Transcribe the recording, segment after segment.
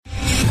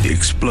the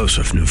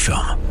explosive new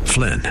film,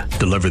 Flynn,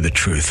 Deliver the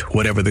Truth,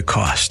 Whatever the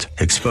Cost,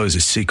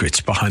 exposes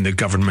secrets behind the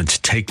government's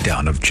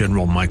takedown of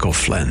General Michael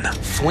Flynn.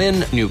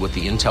 Flynn knew what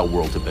the intel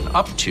world had been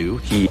up to.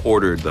 He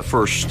ordered the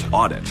first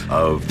audit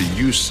of the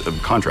use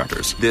of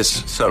contractors.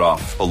 This set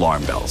off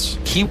alarm bells.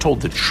 He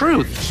told the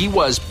truth. He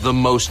was the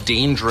most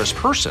dangerous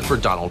person for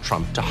Donald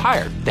Trump to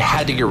hire. They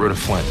had to get rid of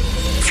Flynn.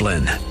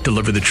 Flynn,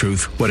 Deliver the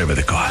Truth, Whatever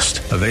the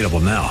Cost. Available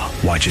now.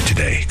 Watch it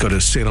today. Go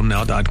to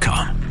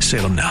salemnow.com.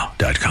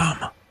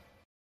 salemnow.com.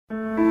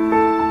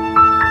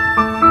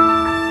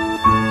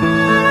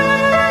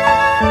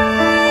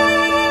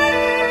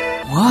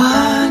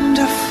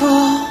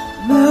 Wonderful,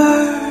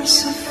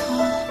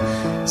 merciful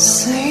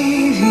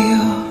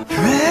Savior,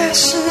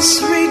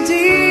 precious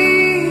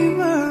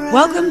Redeemer.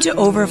 Welcome to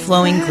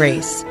Overflowing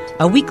Grace,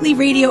 a weekly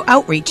radio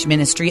outreach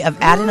ministry of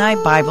Adonai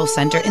Bible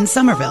Center in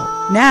Somerville.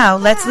 Now,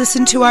 let's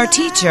listen to our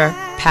teacher,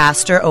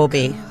 Pastor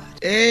Obi.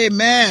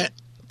 Amen.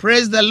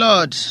 Praise the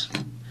Lord.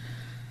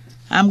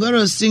 I'm going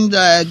to sing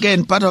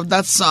again part of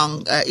that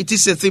song. It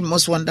is a theme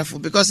most wonderful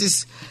because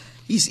it's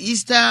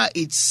Easter.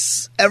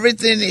 It's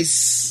everything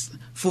is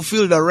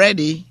fulfilled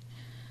already,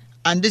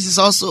 and this is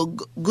also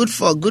good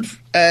for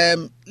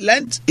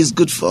Lent is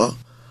good for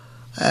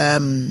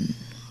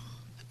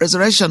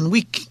Resurrection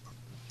Week,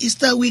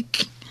 Easter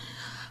week,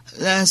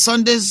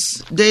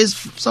 Sundays, days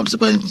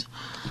subsequent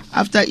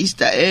after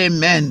Easter.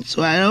 Amen.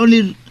 So I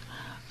only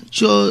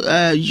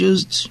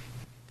used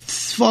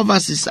 4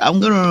 verses.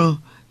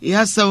 It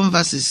has 7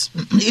 verses.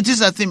 It is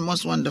a theme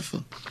most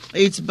wonderful.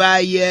 It's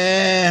by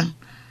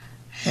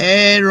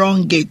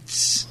Heron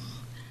Gates. Herongat.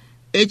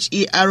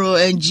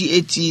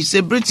 It's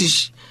a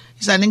British.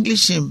 It's an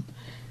English hymn.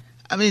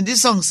 I mean,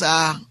 these songs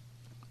are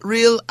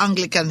real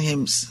Anglican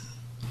hymns.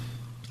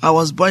 I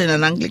was born in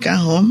an Anglican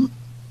home.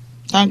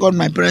 Thank God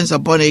my parents are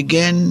born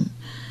again.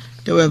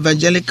 They were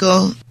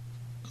evangelical,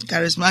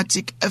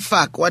 charismatic,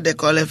 EFAC, what they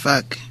call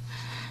EFAC.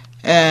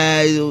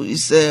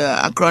 It's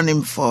an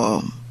acronym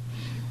for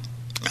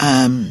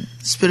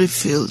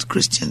Spirit-filled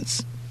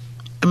Christians.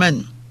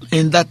 Amen.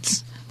 In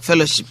that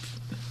fellowship.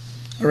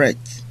 All right.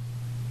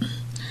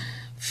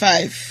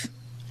 5.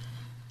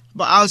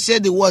 But I'll say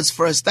the words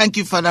first. Thank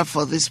you, Father,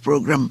 for this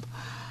program.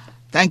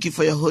 Thank you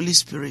for your Holy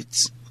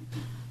Spirit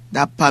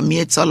that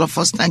permeates all of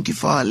us. Thank you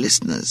for our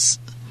listeners.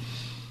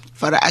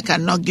 Father, I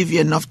cannot give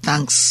you enough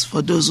thanks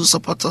for those who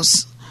support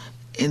us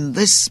in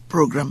this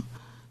program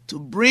to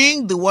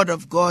bring the word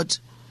of God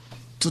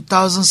to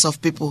thousands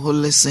of people who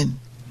listen.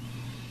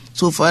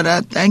 So,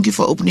 Father, thank you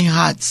for opening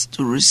hearts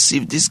to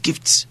receive this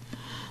gift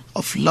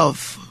of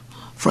love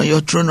from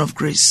your throne of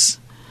grace.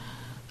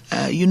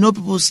 You know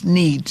people's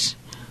need.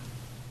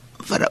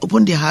 Father,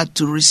 open their heart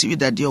to receive it,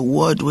 that your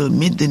word will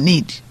meet the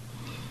need.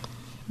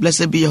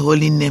 Blessed be your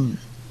holy name.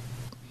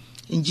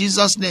 In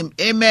Jesus' name,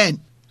 amen.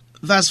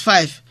 Verse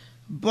 5.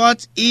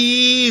 But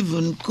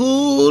even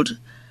could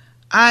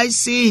I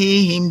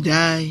see him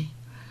die,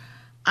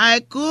 I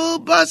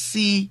could but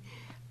see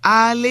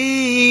a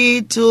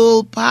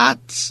little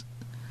part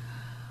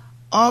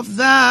of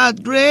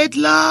that great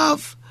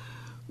love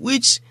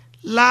which,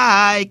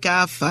 like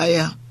a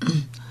fire,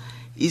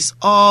 is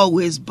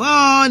always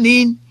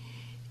burning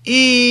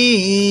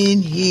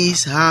in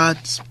his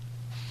heart.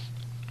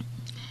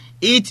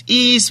 It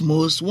is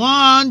most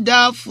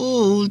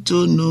wonderful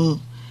to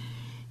know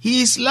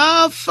his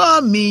love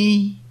for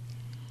me,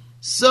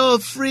 so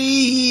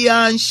free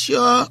and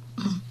sure.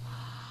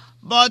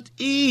 But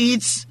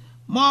it's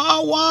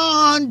more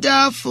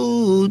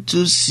wonderful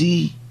to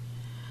see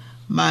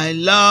my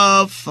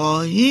love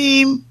for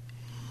him,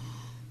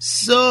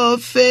 so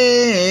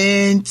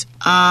faint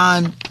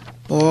and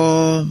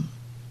poor.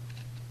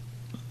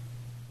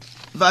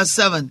 Verse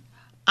 7.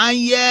 And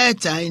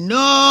yet I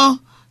know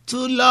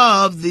to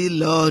love the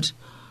Lord,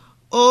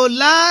 oh,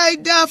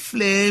 like the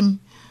flame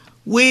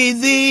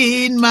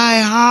within my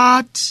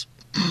heart.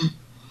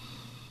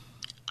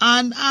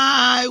 And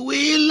I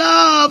will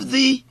love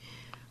thee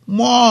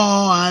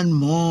more and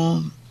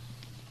more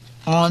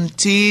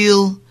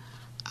until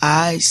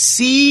I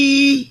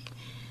see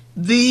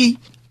thee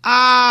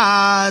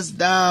as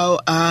thou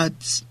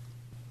art.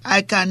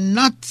 I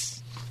cannot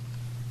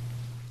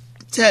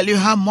tell you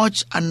how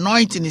much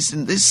anointing is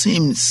in these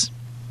hymns.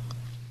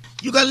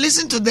 You can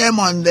listen to them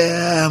on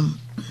the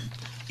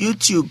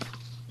YouTube.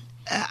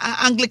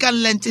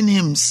 Anglican Lenten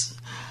hymns.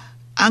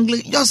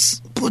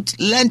 Just put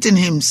Lenten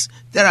hymns.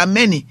 There are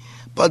many,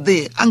 but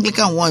the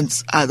Anglican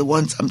ones are the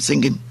ones I'm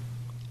singing.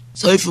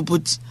 So if you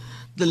put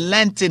the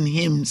Lenten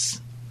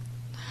hymns,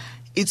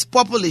 it's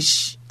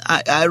populish.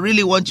 I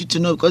really want you to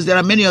know, because there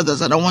are many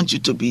others. I don't want you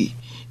to be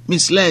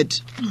misled.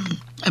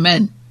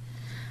 Amen.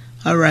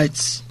 All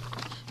right.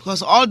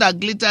 Because all that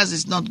glitters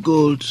is not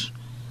gold.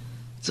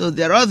 So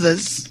there are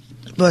others,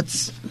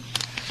 but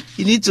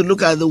you need to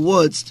look at the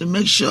words to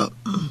make sure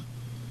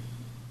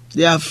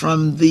they are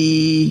from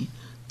the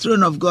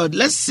throne of God.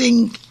 Let's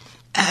sing,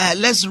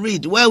 let's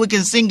read. Well, we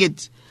can sing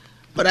it,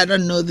 but I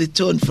don't know the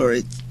tone for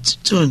it.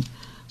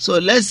 So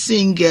let's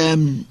sing,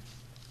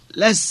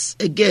 let's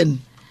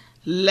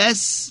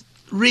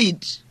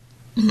read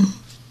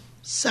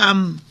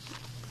Psalm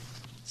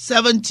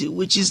 70,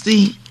 which is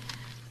the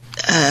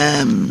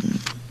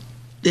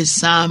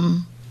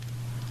Psalm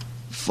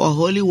for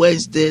Holy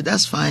Wednesday.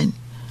 That's fine.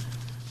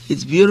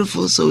 It's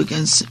beautiful, so we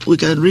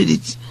can read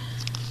it.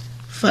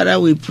 Father,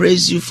 we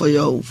praise you for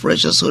your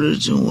precious holy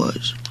written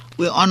word.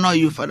 We honor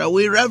you, Father.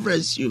 We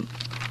reverence you.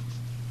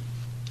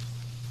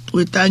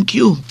 We thank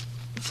you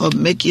for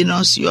making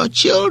us your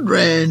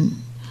children.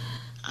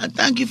 And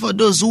thank you for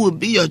those who will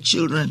be your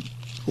children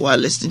who are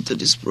listening to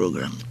this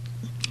program,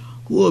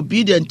 who are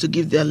obedient to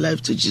give their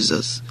life to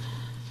Jesus.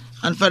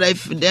 And Father,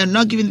 if they're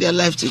not giving their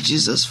life to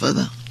Jesus,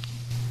 Father,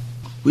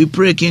 we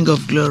pray, King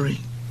of Glory,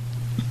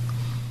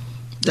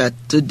 that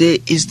today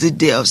is the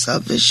day of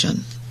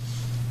salvation.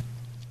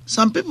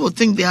 Some people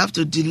think they have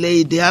to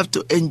delay, they have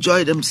to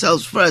enjoy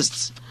themselves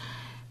first.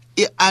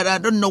 I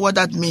don't know what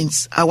that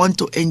means. I want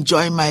to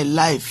enjoy my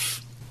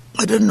life.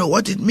 I don't know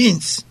what it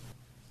means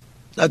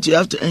that you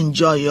have to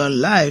enjoy your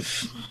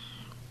life.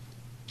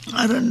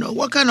 I don't know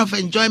what kind of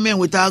enjoyment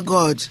without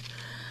God.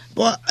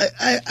 But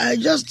I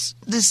just,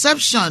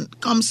 deception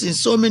comes in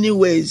so many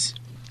ways.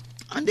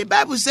 And the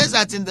Bible says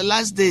that in the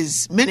last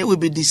days, many will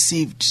be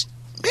deceived.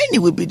 Many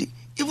will be,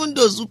 even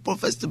those who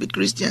profess to be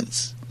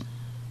Christians.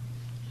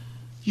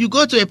 You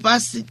go to a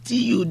party,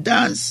 you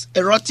dance,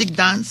 erotic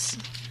dance,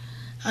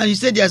 and you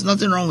say there's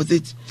nothing wrong with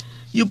it.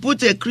 You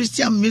put a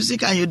Christian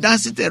music and you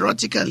dance it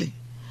erotically.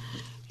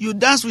 You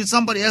dance with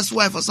somebody else's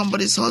wife or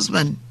somebody's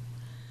husband,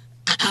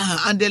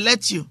 and they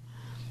let you.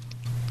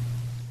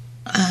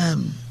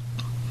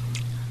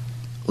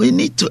 We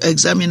need to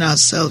examine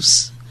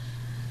ourselves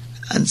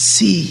and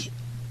see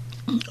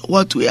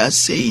what we are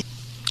saying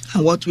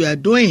and what we are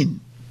doing.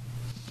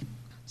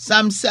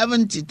 Psalm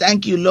 70,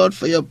 thank you, Lord,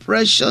 for your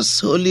precious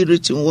holy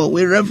written word.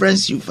 We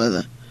reverence you,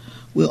 Father.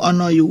 We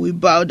honor you. We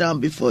bow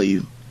down before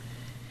you.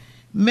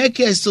 Make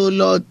haste, O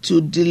Lord, to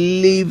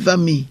deliver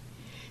me.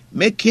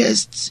 Make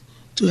haste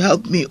to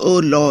help me, O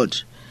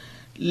Lord.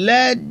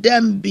 Let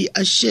them be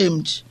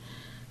ashamed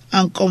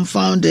and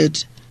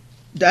confounded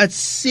that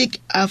seek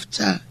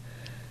after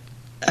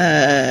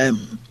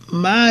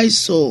my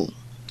soul.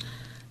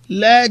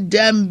 Let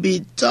them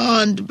be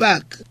turned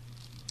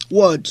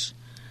backward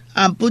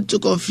and put to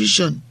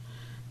confusion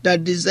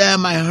that desire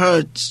my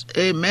hurt.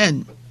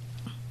 Amen.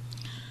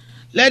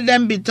 Let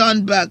them be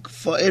turned back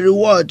for a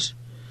reward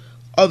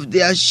of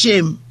their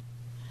shame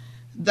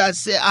that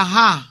say,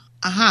 aha,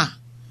 aha.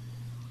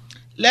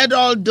 Let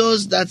all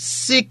those that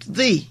seek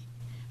thee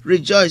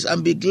rejoice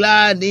and be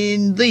glad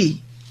in thee.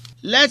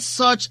 Let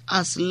such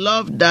as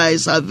love thy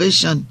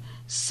salvation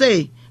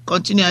say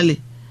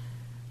continually,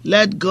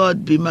 let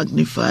God be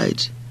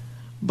magnified.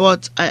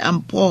 But I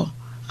am poor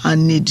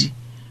and needy.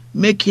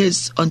 Make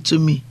haste unto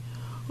me.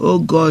 O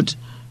God,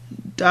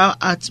 thou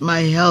art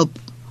my help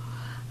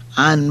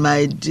and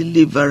my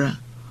deliverer.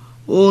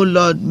 O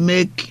Lord,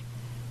 make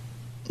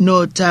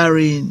no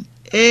tarrying.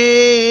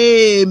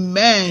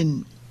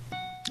 Amen.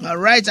 All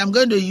right, I'm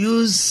going to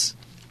use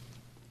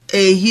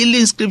a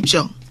healing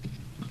scripture.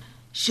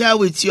 Share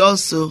with you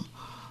also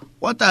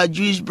what our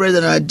Jewish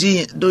brethren are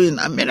doing.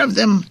 And many of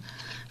them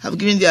have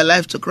given their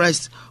life to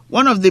Christ.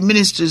 One of the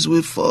ministries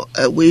we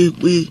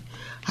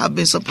have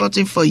been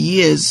supporting for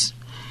years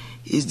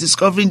is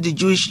Discovering the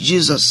Jewish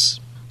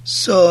Jesus.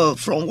 So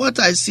from what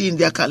I see in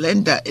their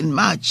calendar in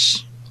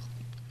March,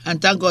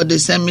 and thank God they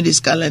send me this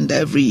calendar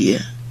every year,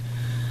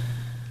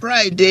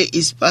 Friday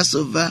is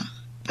Passover,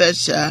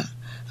 Pesach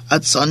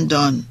at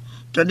sundown,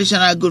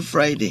 traditional Good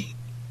Friday.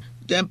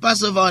 Then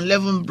Passover,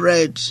 unleavened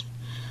bread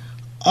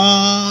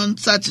on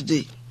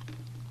Saturday.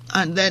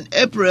 And then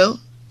April,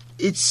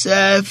 it's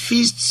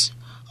Feast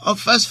of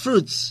First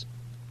Fruits,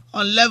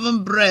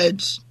 unleavened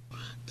bread.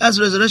 That's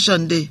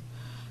Resurrection Day,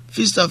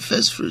 Feast of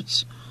First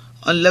Fruits,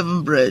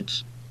 unleavened bread.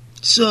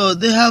 So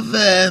they have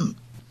the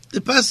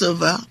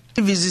Passover.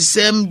 If it's the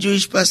same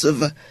Jewish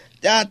Passover,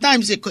 there are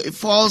times it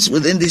falls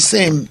within the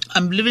same.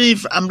 I'm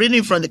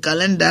reading from the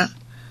calendar,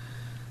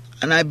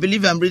 and I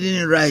believe I'm reading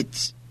it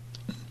right.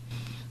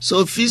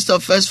 So Feast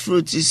of First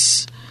Fruits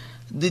is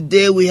the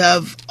day we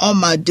have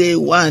Omer Day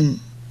 1.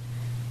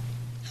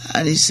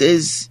 And it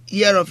says,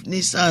 year of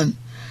Nisan,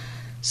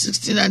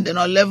 16, and then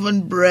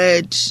unleavened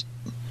bread,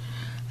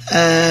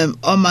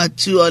 Omer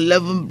 2,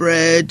 unleavened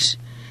bread.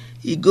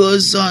 It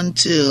goes on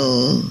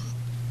till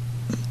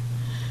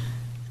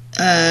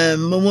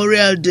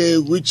Memorial Day,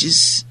 which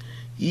is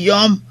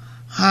Yom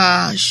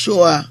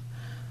HaShoah.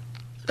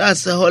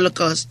 That's the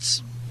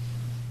Holocaust.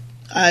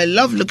 I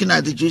love looking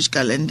at the Jewish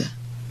calendar.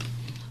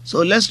 So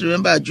let's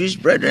remember our Jewish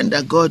brethren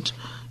that God,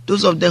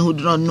 those of them who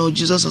do not know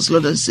Jesus as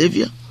Lord and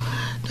Savior,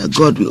 that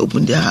God will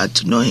open their heart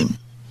to know Him.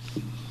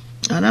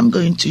 And I'm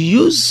going to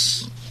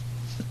use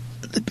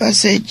the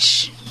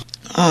passage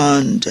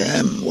on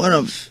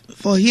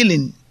for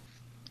healing,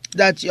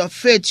 that your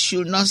faith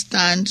should not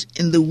stand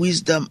in the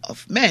wisdom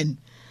of men,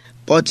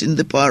 but in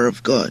the power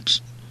of God.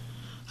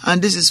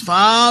 And this is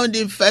found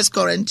in 1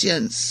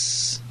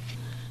 Corinthians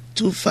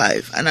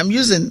 2:5. And I'm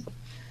using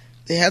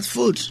the health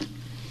food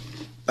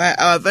by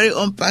our very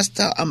own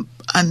pastor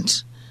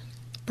and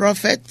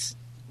prophet,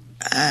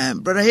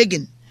 Brother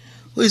Hagin,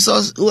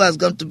 who has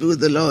gone to be with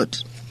the Lord.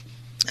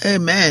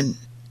 Amen.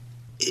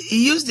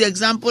 He used the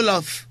example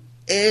of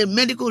a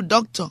medical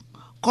doctor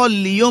called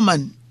Lily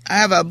Yeoman. I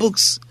have her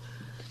books.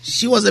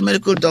 She was a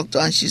medical doctor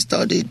and she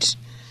studied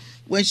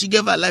when she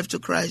gave her life to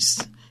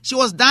Christ. She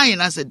was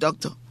dying as a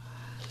doctor.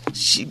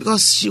 She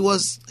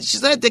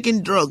started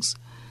taking drugs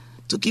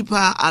to keep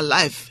her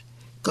alive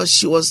because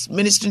she was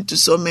ministering to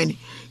so many.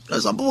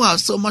 Some people have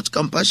so much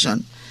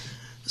compassion.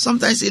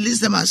 Sometimes it leads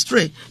them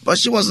astray, but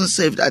she wasn't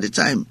saved at the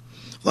time.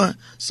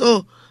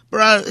 So,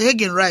 Brother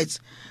Hagin writes,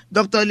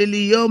 Dr.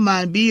 Lily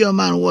Yeoman, B.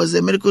 Yeoman, was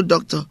a medical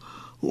doctor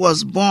who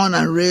was born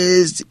and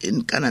raised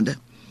in Canada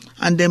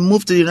and then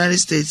moved to the United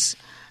States.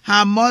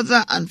 Her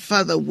mother and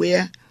father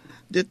were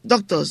the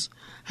doctors.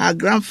 Her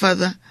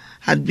grandfather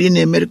had been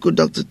a medical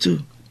doctor too.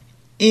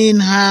 In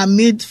her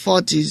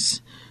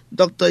mid-40s,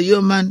 Dr.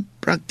 Yeoman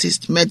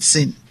practiced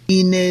medicine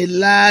in a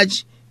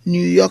large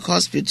New York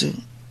hospital.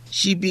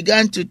 She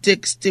began to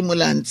take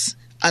stimulants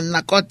and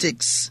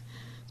narcotics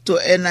to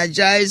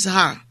energize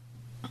her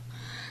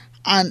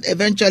and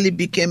eventually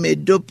became a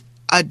dope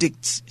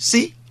addict.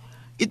 See,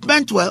 it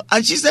meant well.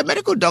 And she's a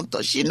medical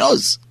doctor. She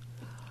knows.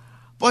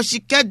 But she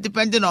kept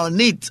depending on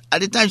it.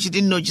 At the time, she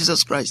didn't know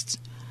Jesus Christ.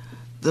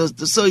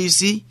 So you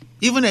see,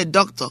 even a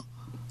doctor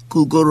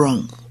could go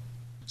wrong.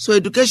 So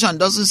education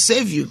doesn't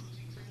save you.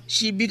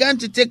 She began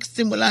to take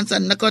stimulants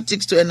and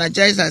narcotics to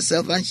energize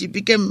herself, and she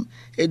became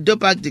a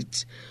dope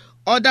addict.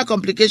 Other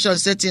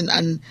complications set in,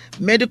 and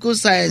medical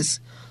science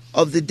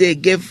of the day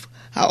gave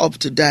her up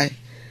to die.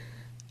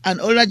 An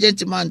older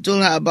gentleman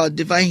told her about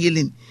divine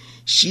healing.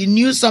 She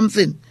knew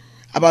something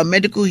about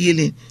medical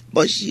healing,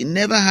 but she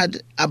never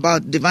heard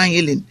about divine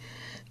healing.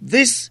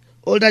 This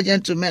older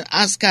gentleman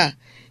asked her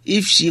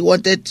if she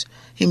wanted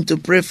him to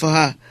pray for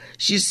her.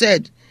 She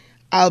said,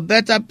 I'll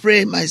better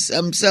pray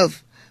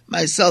myself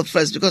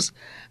first because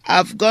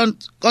I've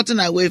gotten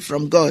away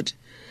from God.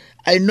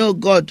 I know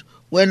God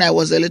when I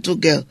was a little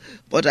girl,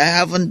 but I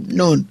haven't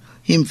known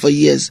him for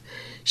years.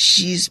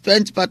 She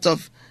spent part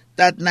of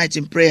that night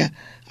in prayer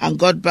and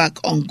got back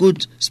on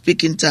good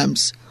speaking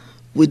terms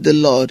with the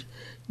Lord.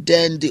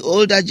 Then the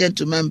older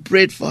gentleman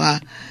prayed for her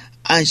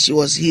and she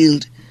was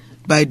healed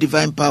by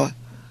divine power.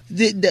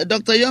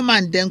 Dr.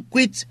 Yeoman then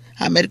quit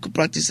her medical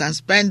practice and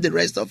spent the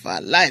rest of her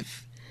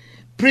life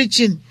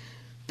preaching,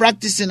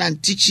 practicing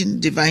and teaching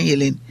divine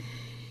healing.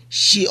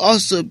 She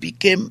also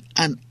became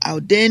an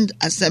ordained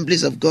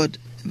Assemblies of God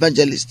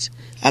evangelist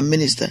and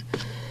minister.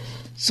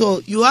 So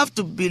you have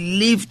to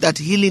believe that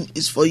healing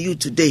is for you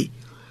today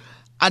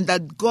and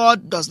that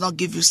God does not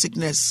give you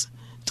sickness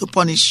to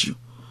punish you.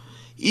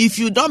 If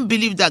you don't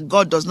believe that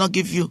God does not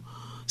give you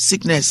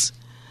sickness,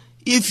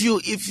 if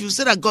you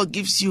say that God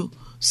gives you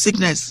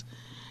sickness,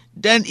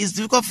 then it's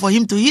difficult for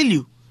him to heal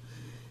you.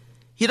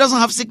 He doesn't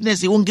have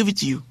sickness, he won't give it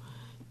to you.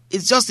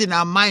 It's just in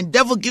our mind.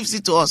 Devil gives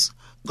it to us.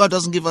 God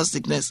doesn't give us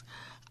sickness.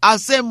 I'll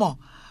say more.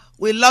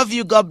 We love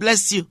you. God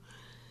bless you.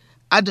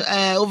 And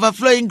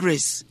overflowing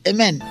grace.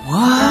 Amen.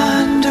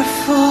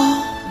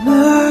 Wonderful,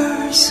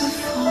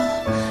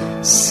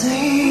 merciful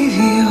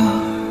Savior,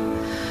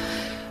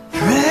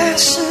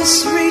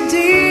 precious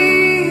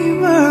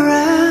Redeemer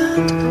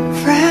and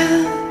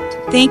friend.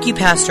 Thank you,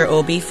 Pastor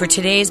Obi, for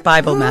today's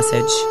Bible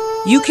message.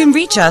 You can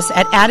reach us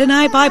at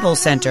Adonai Bible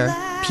Center,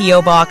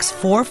 P.O. Box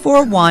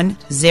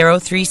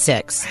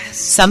 441036,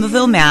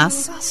 Somerville,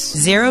 Mass.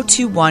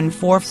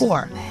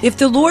 02144. If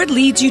the Lord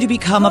leads you to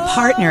become a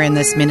partner in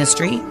this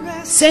ministry,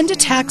 send a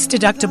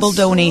tax-deductible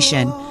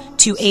donation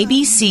to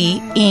ABC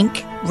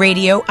Inc.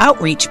 Radio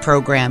Outreach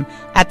Program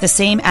at the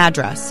same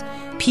address,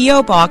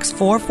 P.O. Box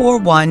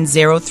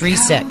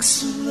 441036,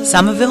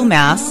 Somerville,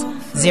 Mass.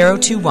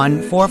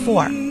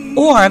 02144.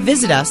 Or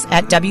visit us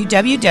at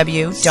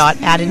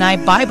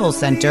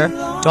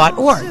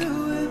www.AdonaiBibleCenter.org.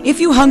 If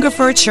you hunger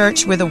for a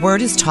church where the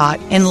Word is taught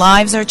and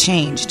lives are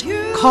changed,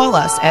 call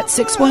us at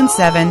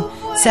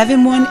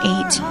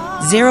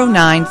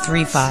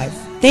 617-718-0935.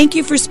 Thank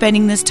you for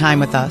spending this time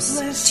with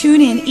us.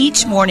 Tune in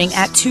each morning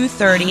at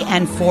 2:30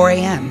 and 4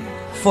 a.m.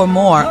 for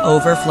more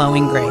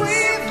Overflowing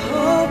Grace.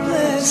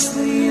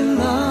 Hopelessly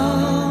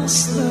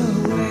lost the way.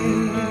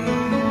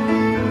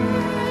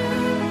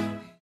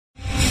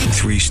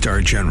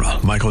 3-star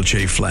General Michael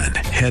J. Flynn,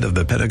 head of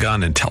the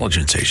Pentagon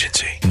Intelligence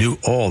Agency, knew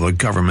all the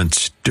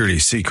government's dirty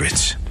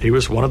secrets. He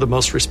was one of the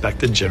most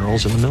respected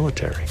generals in the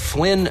military.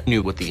 Flynn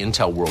knew what the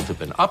intel world had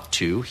been up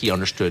to. He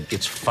understood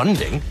its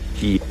funding.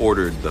 He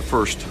ordered the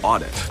first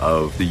audit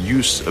of the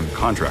use of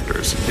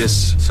contractors.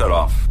 This set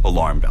off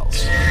alarm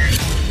bells.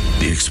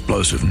 The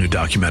explosive new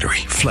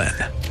documentary, Flynn,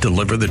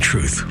 Deliver the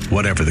Truth,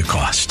 Whatever the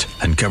Cost,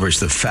 uncovers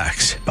the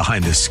facts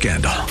behind this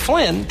scandal.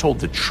 Flynn told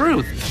the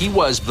truth. He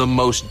was the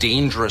most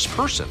dangerous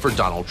person for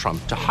Donald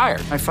Trump to hire.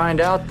 I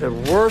find out the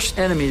worst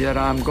enemy that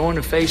I'm going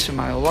to face in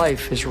my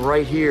life is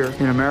right here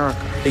in America.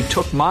 They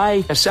took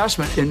my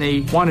assessment and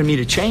they wanted me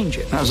to change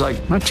it. And I was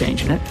like, I'm not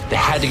changing it. They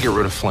had to get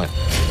rid of Flynn.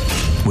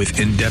 with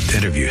in-depth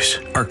interviews,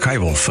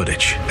 archival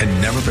footage,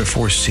 and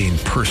never-before-seen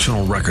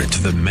personal records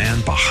of the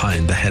man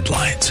behind the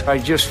headlines. I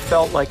just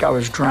felt like I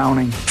was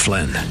drowning.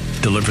 Flynn,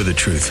 deliver the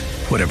truth,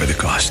 whatever the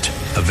cost.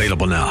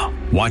 Available now.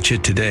 Watch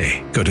it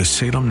today. Go to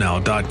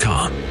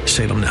salemnow.com.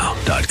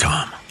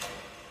 salemnow.com.